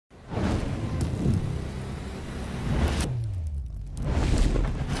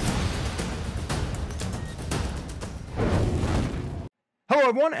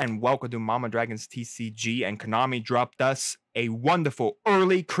everyone, and welcome to Mama Dragon's TCG. And Konami dropped us a wonderful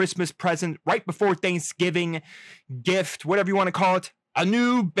early Christmas present right before Thanksgiving gift, whatever you want to call it, a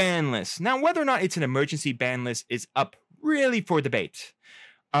new ban list. Now, whether or not it's an emergency ban list is up really for debate.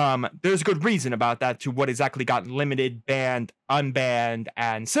 There's a good reason about that to what exactly got limited, banned, unbanned,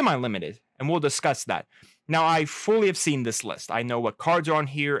 and semi-limited, and we'll discuss that. Now, I fully have seen this list. I know what cards are on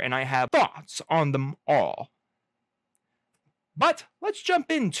here, and I have thoughts on them all. But let's jump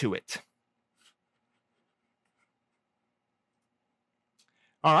into it.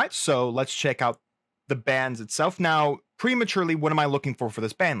 All right, so let's check out the bans itself. Now, prematurely, what am I looking for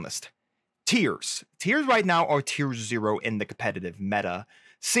this ban list? Tiers. Tiers right now are tier 0 in the competitive meta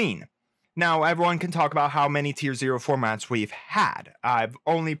scene. Now, everyone can talk about how many tier 0 formats we've had. I've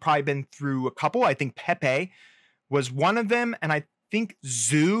only probably been through a couple. I think Pepe was one of them, and I think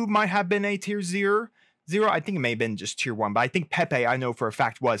Zoo might have been a tier 0. I think it may have been just tier 1, but I think Pepe, I know for a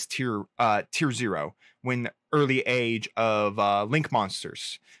fact, was tier 0 when early age of Link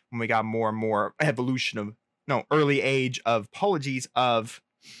monsters, when we got more and more evolution of, early age of, apologies, of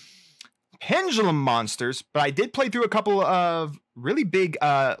pendulum monsters. But I did play through a couple of really big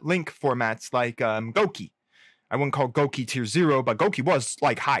Link formats like 𝐒𝐍𝐾𝐄. I wouldn't call 𝐒𝐿𝐾𝐄 tier 0, but 𝐒�𝐾𝐄 was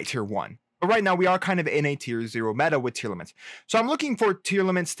like high tier 1. But right now we are kind of in a tier 0 meta with Tearalaments. So I'm looking for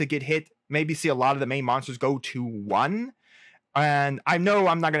Tearalaments to get hit, maybe see a lot of the main monsters go to 1. And I know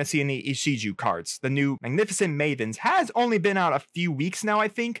I'm not going to see any Ishizu cards. The new Magnificent Mavens has only been out a few weeks now, I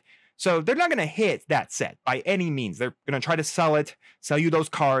think. So they're not going to hit that set by any means. They're going to try to sell you those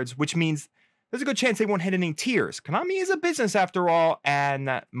cards, which means there's a good chance they won't hit any tiers. Konami is a business after all,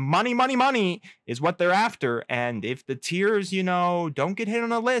 and money is what they're after. And if the tiers, don't get hit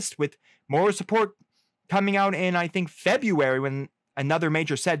on a list with more support coming out in, I think, February when another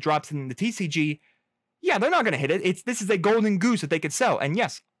major set drops in the TCG, yeah, they're not going to hit it. This is a golden goose that they could sell. And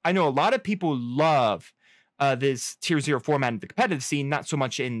yes, I know a lot of people love this tier 0 format in the competitive scene, not so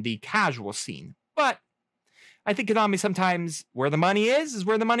much in the casual scene. But I think Konami sometimes, where the money is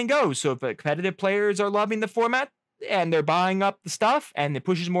where the money goes. So if competitive players are loving the format and they're buying up the stuff and it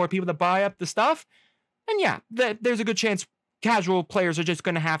pushes more people to buy up the stuff, then yeah, there's a good chance casual players are just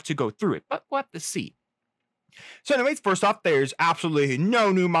going to have to go through it. But we'll have to see. So anyways, first off, there's absolutely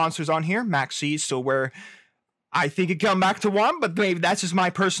no new monsters on here. Max C is still where I think it come back to 1, but maybe that's just my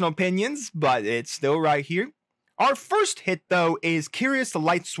personal opinions, but it's still right here. Our first hit, though, is Curious the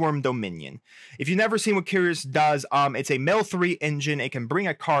Lightswarm Dominion. If you've never seen what Curious does, it's a mill 3 engine. It can bring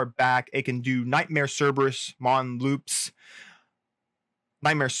a card back. It can do Nightmare Cerberus, Mon loops.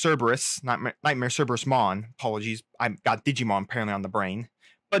 Nightmare Cerberus Mon. Apologies, I got Digimon apparently on the brain.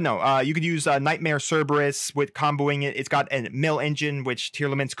 But no, you could use Nightmare Cerberus with comboing it. It's got a mill engine, which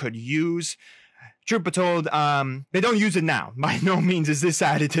Tearalaments could use. Truth be told, they don't use it now. By no means is this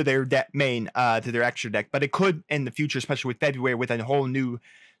added to their to their extra deck, but it could in the future, especially with February, with a whole new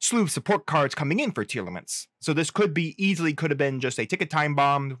slew of support cards coming in for Tearalaments. So this could have been just a ticket time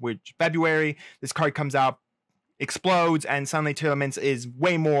bomb, which February, this card comes out, explodes, and suddenly Tearalaments is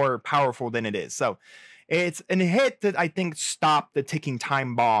way more powerful than it is. So it's a hit that I think stopped the ticking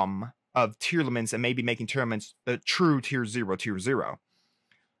time bomb of Tearalaments and maybe making Tearalaments the true tier 0.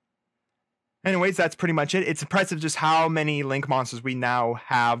 Anyways, that's pretty much it. It's impressive just how many Link monsters we now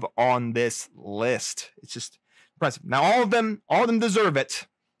have on this list. It's just impressive. Now, all of them deserve it.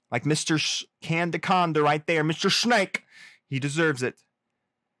 Like Mr. Candaconda right there, Mr. Snake, he deserves it.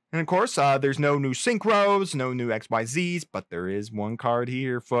 And of course, there's no new Synchros, no new XYZs, but there is one card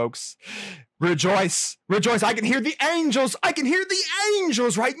here, folks. Rejoice! Rejoice! I can hear the angels! I can hear the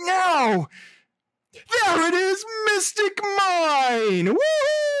angels right now! There it is! Mystic Mine! Woo!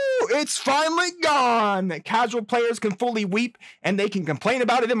 It's finally gone! Casual players can fully weep, and they can complain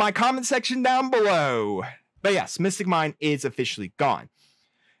about it in my comment section down below. But yes, Mystic Mine is officially gone.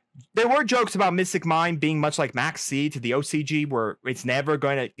 There were jokes about Mystic Mine being much like Max C to the OCG, where it's never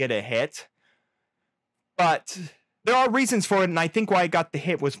going to get a hit. But there are reasons for it, and I think why it got the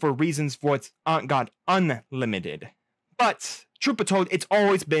hit was for reasons for it's got unlimited. But truth be told, it's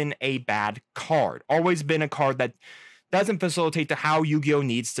always been a bad card. Always been a card that doesn't facilitate to how Yu-Gi-Oh!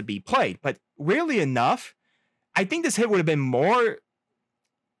 Needs to be played. But weirdly enough, I think this hit would have been more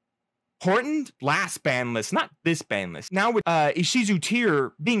important last ban list, not this ban list. Now with Ishizu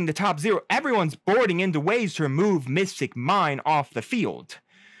Tier being the top 0, everyone's boarding into ways to remove Mystic Mine off the field.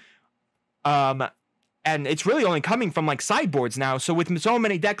 And it's really only coming from like sideboards now. So with so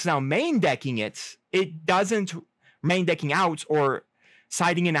many decks now main decking it, it doesn't main decking outs or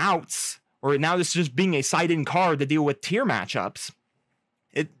siding in outs, or now this is just being a side-in card to deal with tier matchups.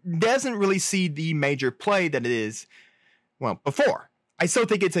 It doesn't really see the major play that it is, well, before. I still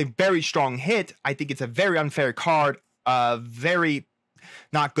think it's a very strong hit. I think it's a very unfair card. Very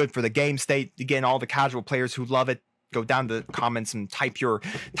not good for the game state. Again, all the casual players who love it, go down to the comments and type your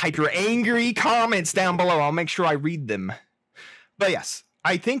angry comments down below. I'll make sure I read them. But yes,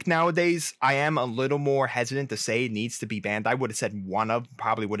 I think nowadays I am a little more hesitant to say it needs to be banned. I would have said one of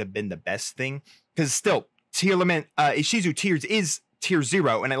probably would have been the best thing, because still Tearalaments Ishizu Tears is tier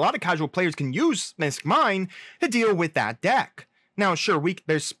 0, and a lot of casual players can use Mystic Mine to deal with that deck. Now, sure,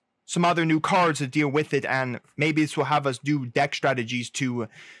 there's some other new cards to deal with it, and maybe this will have us do deck strategies to,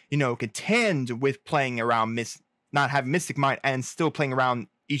 contend with playing around not having Mystic Mine and still playing around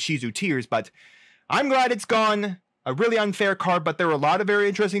Ishizu Tears. But I'm glad it's gone. A really unfair card, but there were a lot of very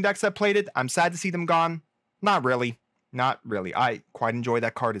interesting decks that played it. I'm sad to see them gone. Not really. Not really. I quite enjoy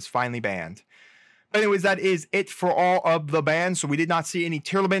that card. It's finally banned. But anyways, that is it for all of the bans. So we did not see any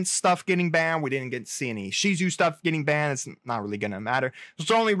Tearalaments stuff getting banned. We didn't get to see any Ishizu stuff getting banned. It's not really going to matter.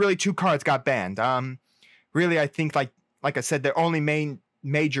 So only really 2 cards got banned. Really, I think, like I said, the only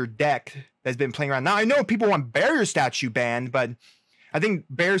major deck that's been playing around. Now, I know people want Barrier Statue banned, but I think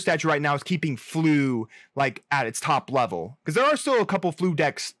Barrier Statue right now is keeping Flu at its top level, because there are still a couple Flu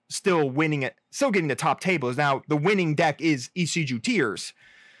decks still winning it, still getting the top tables. Now the winning deck is Ishizu Tears,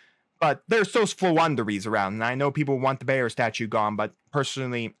 but there's still Floowanderees around, and I know people want the Barrier Statue gone, but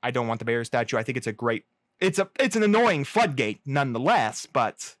personally, I don't want the Barrier Statue. I think it's it's an annoying floodgate nonetheless,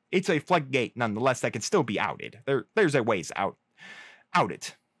 but it's a floodgate nonetheless that can still be outed. There's a ways out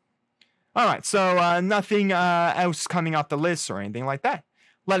it. All right, so nothing else coming off the list or anything like that.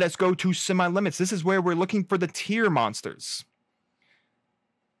 Let us go to semi-limits. This is where we're looking for the tier monsters.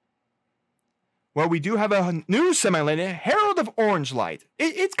 Well, we do have a new semi-limit, Herald of Orange Light.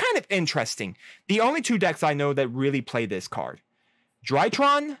 It's kind of interesting. The only 2 decks I know that really play this card,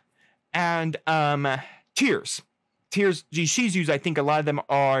 Drytron and Tears. Tears, Ishizus, I think a lot of them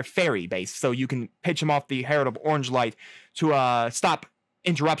are fairy-based, so you can pitch them off the Herald of Orange Light to stop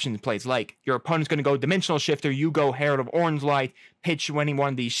interruption plays. Like, your opponent's going to go Dimensional Shifter, you go Herald of Orange Light, pitch any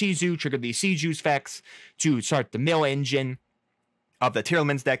one of the Ishizu, trigger the Ishizu's effects to start the mill engine of the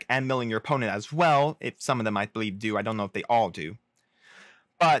Tearalaments deck, and milling your opponent as well. If some of them, I believe, do. I don't know if they all do.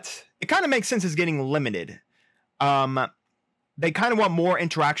 But it kind of makes sense as getting limited. They kind of want more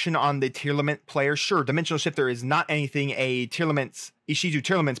interaction on the Tearlaments players. Sure, Dimensional Shifter is not anything a Ishizu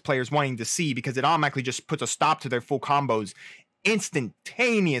Tearalaments player is wanting to see, because it automatically just puts a stop to their full combos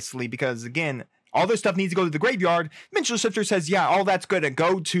instantaneously, because again, all this stuff needs to go to the graveyard. Dimensional Shifter says, yeah, all that's going to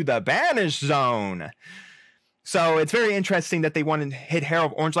go to the banish zone. So it's very interesting that they want to hit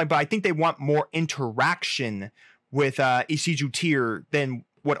Herald of Orange Light, but I think they want more interaction with Ishizu Tier than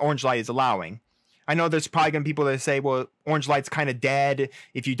what Orange Light is allowing. I know there's probably going to be people that say, well, Orange Light's kind of dead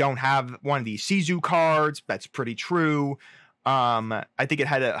if you don't have one of these Ishizu cards. That's pretty true. I think it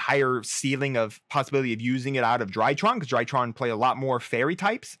had a higher ceiling of possibility of using it out of Drytron, because Drytron play a lot more fairy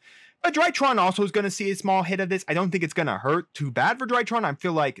types. But Drytron also is going to see a small hit of this. I don't think it's going to hurt too bad for Drytron. I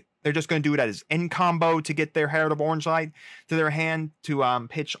feel like they're just going to do it as in combo to get their Herald of Orange Light to their hand to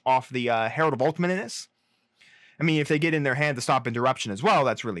pitch off the Herald of Ultimateness. I mean, if they get in their hand to stop interruption as well,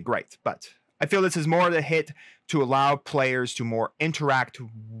 that's really great. But I feel this is more of a hit to allow players to more interact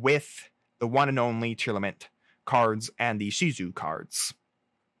with the one and only Tearlaments cards and the Ishizu cards.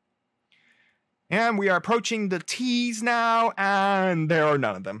 And we are approaching the T's now, and there are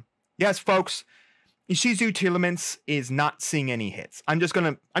none of them. Yes, folks, Ishizu Tearalaments is not seeing any hits. I'm just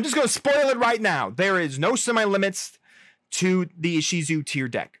gonna spoil it right now. There is no semi-limits to the Ishizu tier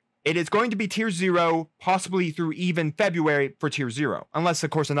deck. It is going to be tier 0, possibly through even February for tier 0. Unless,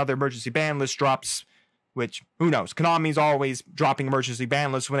 of course, another emergency ban list drops, which, who knows? Konami's always dropping emergency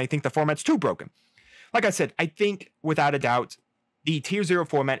ban lists when they think the format's too broken. Like I said, I think, without a doubt, the tier 0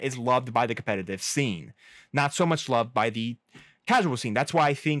 format is loved by the competitive scene. Not so much loved by the casual scene. That's why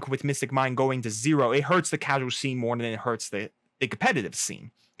I think with Mystic Mine going to 0, it hurts the casual scene more than it hurts the competitive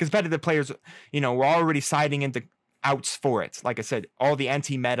scene. Because competitive players, were already siding into outs for it. Like I said, all the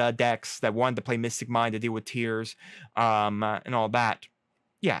anti-meta decks that wanted to play Mystic Mine to deal with tiers, and all that.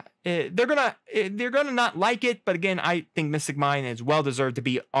 Yeah, they're gonna not like it, but again, I think Mystic Mine is well deserved to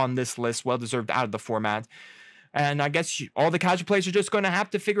be on this list, well deserved out of the format. And I guess all the casual players are just going to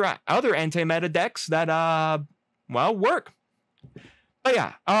have to figure out other anti-meta decks that work. But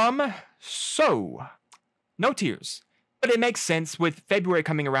yeah, so no tiers. But it makes sense with February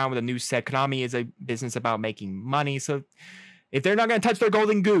coming around with a new set. Konami is a business about making money, so if they're not going to touch their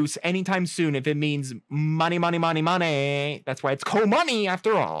golden goose anytime soon, if it means money, money, money, money, that's why it's co-money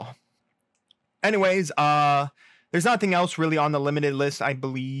after all. Anyways, there's nothing else really on the limited list, I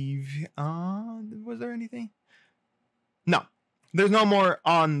believe. Was there anything? No. There's no more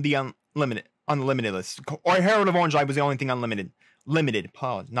on the unlimited list. Or Herald of Orange Light was the only thing unlimited. Limited,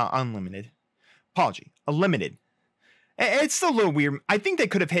 not unlimited. Apology, a limited. It's still a little weird. I think they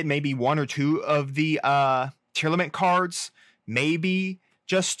could have hit maybe one or two of the Tearlament cards, maybe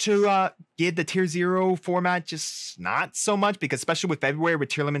just to get the Tier 0 format just not so much, because especially with February, with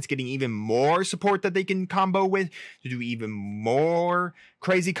Tearlaments getting even more support that they can combo with, to do even more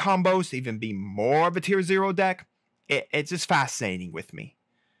crazy combos, to even be more of a Tier 0 deck. It's just fascinating with me.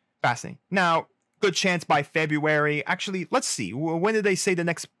 Fascinating. Now, good chance by February. Actually, let's see. When did they say the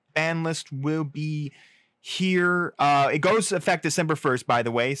next ban list will be here? It goes effect December 1st, by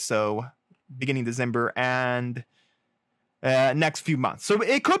the way. So, beginning December and next few months. So,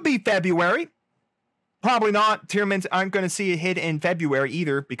 it could be February. Probably not. Tearlaments aren't going to see it hit in February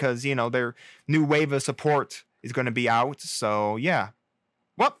either, because, you know, their new wave of support is going to be out. So, yeah.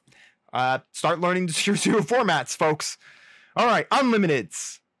 Well, start learning the Tier 0 formats, folks. All right,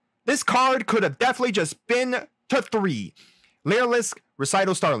 Unlimiteds. This card could have definitely just been to 3. Lyrilisc,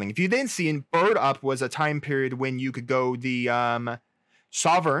 Recital Starling. If you didn't see it, Bird Up was a time period when you could go the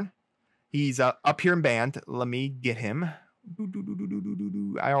Sovereign. He's up here in band. Let me get him.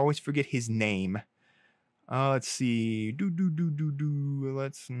 I always forget his name. Let's see.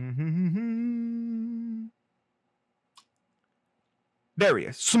 Let's... There he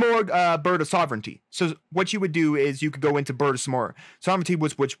is. Smorg, Bird of Sovereignty. So what you would do is you could go into Bird of Smorg. Sovereignty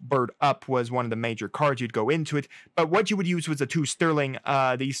was which Bird Up was one of the major cards. You'd go into it. But what you would use was the 2 Sterling,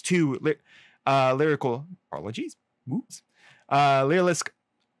 these 2 lyrical... Apologies. Whoops. Lyrilisc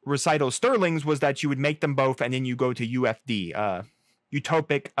Recital Sterlings was that you would make them both, and then you go to UFD,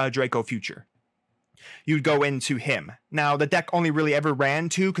 Utopic Draco Future. You'd go into him. Now, the deck only really ever ran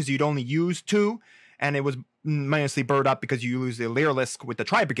 2 because you'd only use 2, and it was mostly Bird Up because you lose the Lyrilisc with the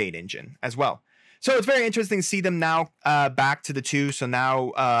Tri-Brigade engine as well. So it's very interesting to see them now back to the 2. So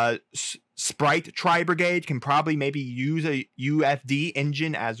now Sprite Tri-Brigade can probably maybe use a UFD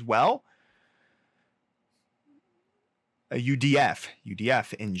engine as well. A UDF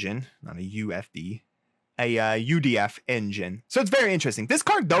engine, not a UFD. A UDF engine. So it's very interesting. This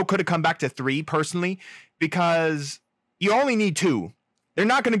card, though, could have come back to 3, personally, because you only need 2. They're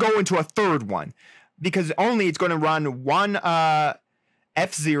not going to go into a third one, because only it's going to run 1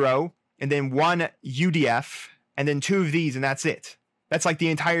 F0, and then 1 UDF, and then 2 of these, and that's it. That's like the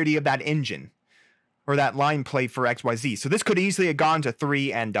entirety of that engine, or that line play for XYZ. So this could easily have gone to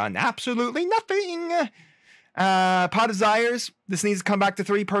 3 and done absolutely nothing. Pot of Desires, this needs to come back to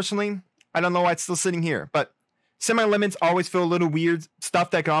 3, personally. I don't know why it's still sitting here, but semi-limits always feel a little weird.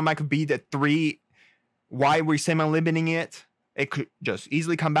 Stuff that can automatically be at 3. Why we're semi-limiting it? It could just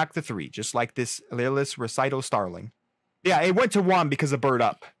easily come back to 3, just like this Lyrilisc Recital Starling. Yeah, it went to 1 because of Bird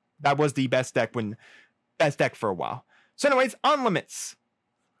Up. That was the best deck for a while. So anyways, Unlimits.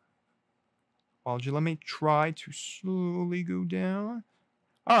 Let me try to slowly go down.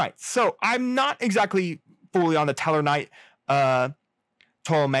 All right, so I'm not exactly fully on the Tellarknight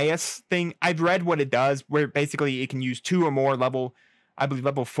Ptolemaeus thing. I've read what it does, where basically it can use 2 or more level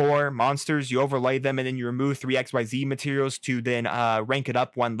 4 monsters. You overlay them, and then you remove 3 XYZ materials to then rank it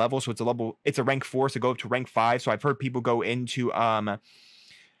up 1 level. So it's a rank 4, so go up to rank 5. So I've heard people go into Cyber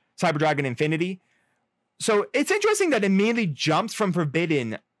Dragon Infinity. So it's interesting that it immediately jumps from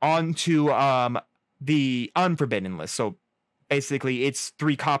Forbidden onto the Unforbidden list. So basically it's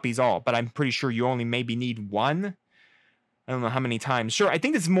 3 copies all, but I'm pretty sure you only maybe need 1. I don't know how many times. Sure, I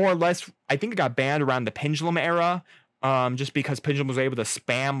think it's more or less, I think it got banned around the Pendulum era, just because Pendulum was able to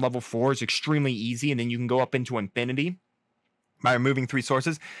spam level 4s extremely easy, and then you can go up into Infinity by removing 3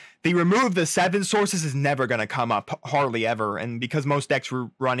 sources. They remove the 7 sources is never going to come up, hardly ever, and because most decks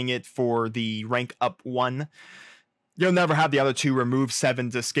were running it for the rank up 1, you'll never have the other 2 remove 7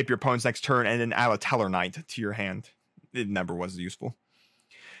 to skip your opponent's next turn and then add a Tellarknight to your hand. It never was useful.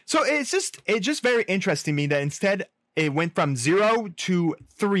 So it's just very interesting to me that instead it went from 0 to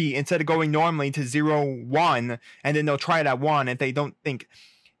 3 instead of going normally to 0, 1, and then they'll try it at 1 if they don't think,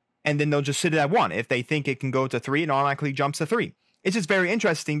 and then they'll just sit it at 1. If they think it can go to 3, it automatically jumps to 3. It's just very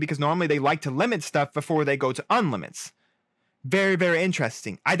interesting because normally they like to limit stuff before they go to unlimits. Very, very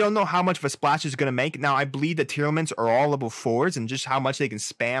interesting. I don't know how much of a splash it's going to make. Now, I believe the Tearlaments are all level 4s, and just how much they can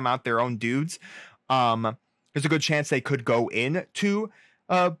spam out their own dudes. There's a good chance they could go into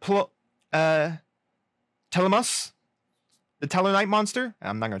Telemus, the Tellarknight monster.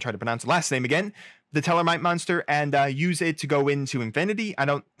 I'm not going to try to pronounce the last name again. The Tellarknight monster, and use it to go into Infinity. I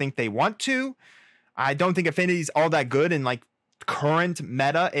don't think they want to. I don't think Infinity's all that good in like current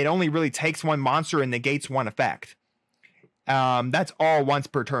meta. It only really takes 1 monster and negates 1 effect. That's all once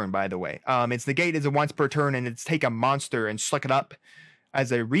per turn, by the way. Its negate is a once per turn, and it's take a monster and suck it up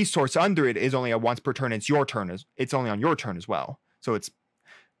as a resource under it is only a once per turn. It's your turn. It's only on your turn as well. So it's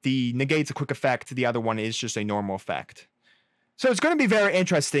the negate's a quick effect. The other one is just a normal effect. So it's going to be very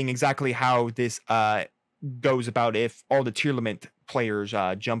interesting exactly how this goes about if all the Tearalaments players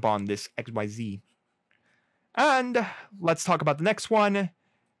jump on this XYZ. And let's talk about the next one.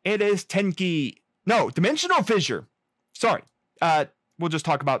 It is Dimensional Fissure. Sorry. We'll just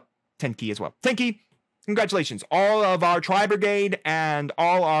talk about 𝐸𝐾 as well. 𝐸𝐾, congratulations. All of our Tri-Brigade and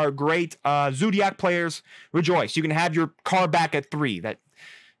all our great Zodiac players, rejoice. You can have your card back at 3.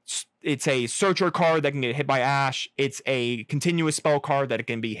 It's a Searcher card that can get hit by Ash. It's a continuous spell card that it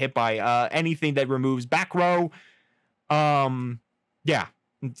can be hit by anything that removes back row. Yeah.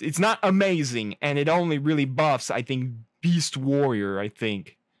 It's not amazing, and it only really buffs, I think, Beast Warrior, I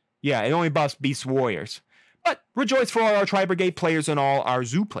think. Yeah, it only buffs Beast Warriors. But rejoice for all our Tri-Brigade players and all our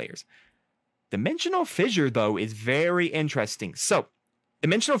Zoo players. Dimensional Fissure, though, is very interesting. So,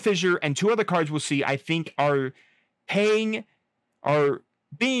 Dimensional Fissure and 2 other cards we'll see, I think, are being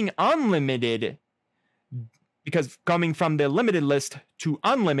unlimited, because coming from the limited list to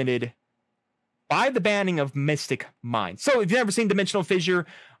unlimited by the banning of Mystic Mind. So if you've never seen Dimensional Fissure,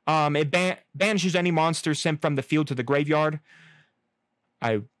 it banishes any monster sent from the field to the graveyard.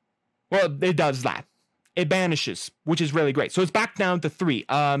 Well, it does that. It banishes, which is really great. So it's back down to 3.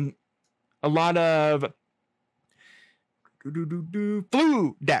 A lot of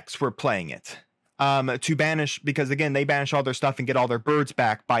blue decks were playing it to banish, because again, they banish all their stuff and get all their birds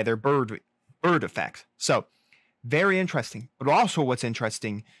back by their bird effects. So very interesting. But also what's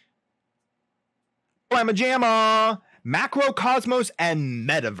interesting, Blamma Jamma, Macrocosmos, and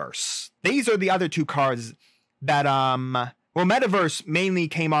Metaverse. These are the other 2 cards that well, Metaverse mainly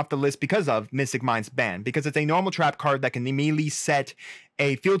came off the list because of Mystic Mind's ban, because it's a normal trap card that can immediately set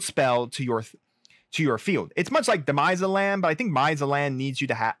a field spell to your field. It's much like Demise of Land, but I think Demise of Land needs you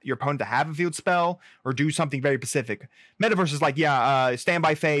to have your opponent to have a field spell or do something very specific. Metaverse is like, yeah,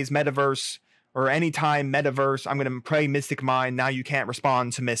 standby phase, Metaverse, or anytime Metaverse, I'm going to play Mystic Mind. Now you can't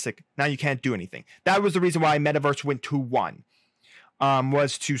respond to Mystic. Now you can't do anything. That was the reason why Metaverse went 2-1.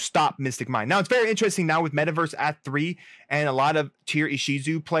 Was to stop Mystic Mind. Now, it's very interesting now with Metaverse at 3 and a lot of tier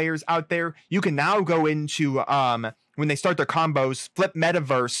Ishizu players out there. You can now go into, when they start their combos, flip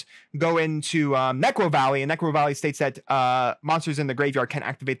Metaverse, go into Necro Valley, and Necro Valley states that monsters in the graveyard can't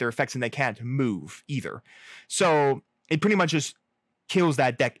activate their effects and they can't move either. So it pretty much just kills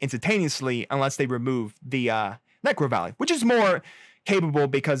that deck instantaneously unless they remove the Necro Valley, which is more capable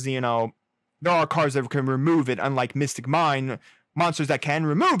because, you know, there are cards that can remove it, unlike Mystic Mind, monsters that can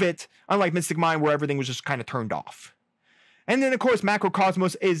remove it, unlike Mystic Mind, where everything was just kind of turned off. And then, of course,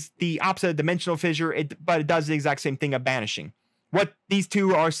 Macrocosmos is the opposite of Dimensional Fissure, but it does the exact same thing of banishing. What these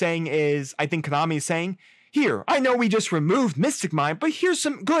 2 are saying is, I think Konami is saying, here, I know we just removed Mystic Mind, but here's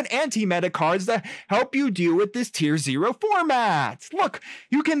some good anti-meta cards that help you deal with this Tier 0 format. Look,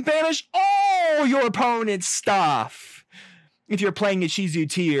 you can banish all your opponent's stuff if you're playing Ishizu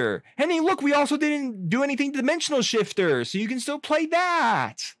tier. And hey, look, we also didn't do anything to Dimensional Shifter, so you can still play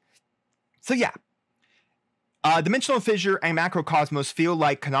that. So yeah, Dimensional Fissure and Macrocosmos feel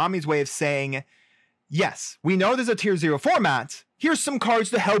like Konami's way of saying, yes, we know there's a Tier 0 format. Here's some cards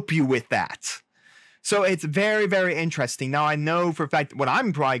to help you with that. So it's very, very interesting. Now, I know for a fact what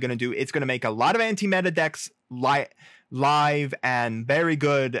I'm probably going to do, it's going to make a lot of anti-meta decks live and very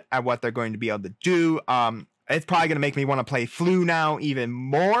good at what they're going to be able to do. It's probably going to make me want to play Flu now even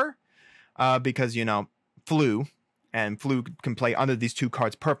more because, you know, Flu can play under these 2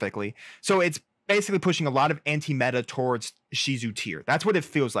 cards perfectly. So it's basically pushing a lot of anti-meta towards Ishizu tier. That's what it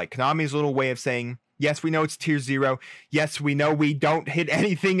feels like. Konami's little way of saying, yes, we know it's Tier 0. Yes, we know we don't hit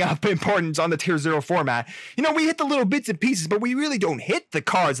anything of importance on the Tier 0 format. You know, we hit the little bits and pieces, but we really don't hit the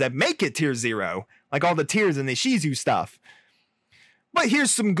cards that make it Tier 0, like all the tiers and the Ishizu stuff. But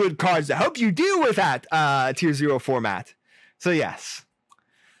here's some good cards to help you deal with that Tier 0 format. So yes,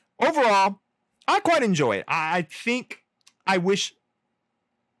 overall, I quite enjoy it. I wish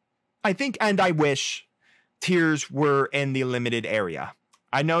tiers were in the limited area.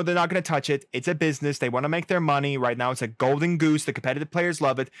 I know they're not going to touch it. It's a business. They want to make their money. Right now, it's a golden goose. The competitive players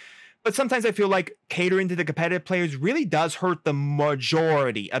love it. But sometimes I feel like catering to the competitive players really does hurt the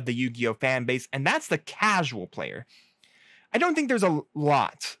majority of the Yu-Gi-Oh fan base, and that's the casual player. I don't think there's a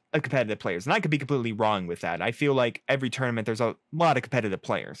lot of competitive players, and I could be completely wrong with that. I feel like every tournament, there's a lot of competitive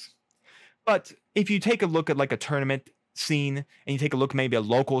players. But if you take a look at like a tournament scene, and you take a look maybe a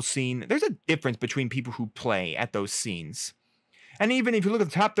local scene, there's a difference between people who play at those scenes. And even if you look at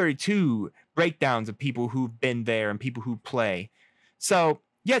the top 32 breakdowns of people who've been there and people who play. So,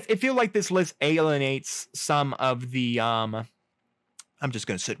 yes, I feel like this list alienates some of the, I'm just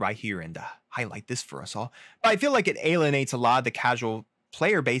going to sit right here and highlight this for us all. But I feel like it alienates a lot of the casual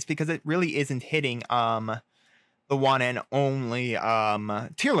player base because it really isn't hitting the one and only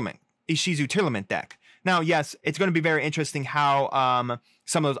Tearalaments, Ishizu Tearalaments deck. Now, yes, it's going to be very interesting how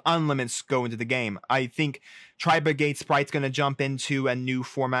some of those unlimits go into the game. I think Tri-Brigade Sprite's going to jump into a new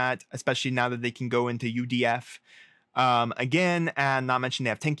format, especially now that they can go into UDF again, and not mention they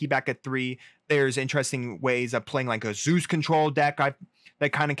have Tenki back at 3. There's interesting ways of playing like a Zeus control deck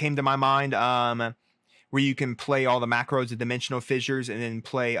that kind of came to my mind, where you can play all the macros of Dimensional Fissures and then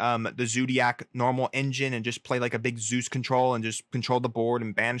play the Zodiac normal engine and just play like a big Zeus control and just control the board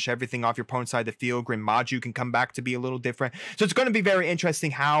and banish everything off your opponent's side of the field. Grim Maju can come back to be a little different. So it's going to be very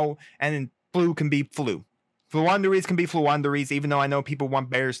interesting how, and then Flu can be Flu. Fluunderies can be Fluunderies, even though I know people want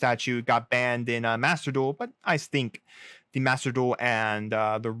Bear Statue, got banned in Master Duel, but I think the Master Duel and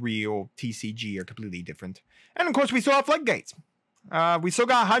the real TCG are completely different. And of course, we still have Floodgates. We still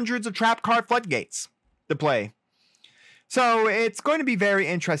got hundreds of trap card Floodgates to play. So it's going to be very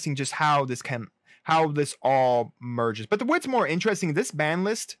interesting just how this all merges. But what's more interesting, this ban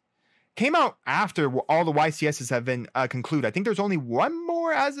list came out after all the YCSs have been concluded. I think there's only one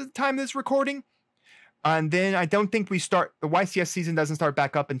more as of the time of this recording. And then I don't think the YCS season doesn't start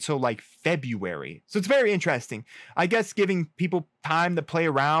back up until like February. So it's very interesting. I guess giving people time to play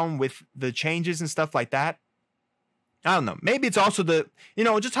around with the changes and stuff like that. I don't know. Maybe it's also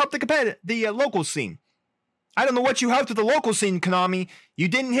just help the local scene. I don't know what you helped with the local scene, Konami. You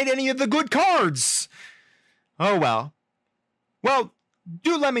didn't hit any of the good cards. Oh, well. Well,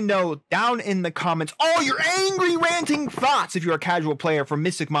 do let me know down in the comments all your angry, ranting thoughts if you're a casual player for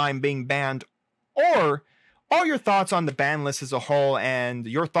Mystic Mine being banned, or all your thoughts on the ban list as a whole and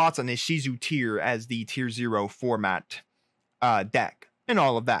your thoughts on Ishizu Tier as the Tier 0 format deck and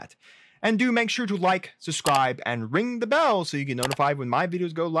all of that. And do make sure to like, subscribe, and ring the bell so you get notified when my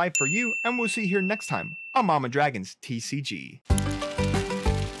videos go live for you. And we'll see you here next time on Mama Dragon's TCG.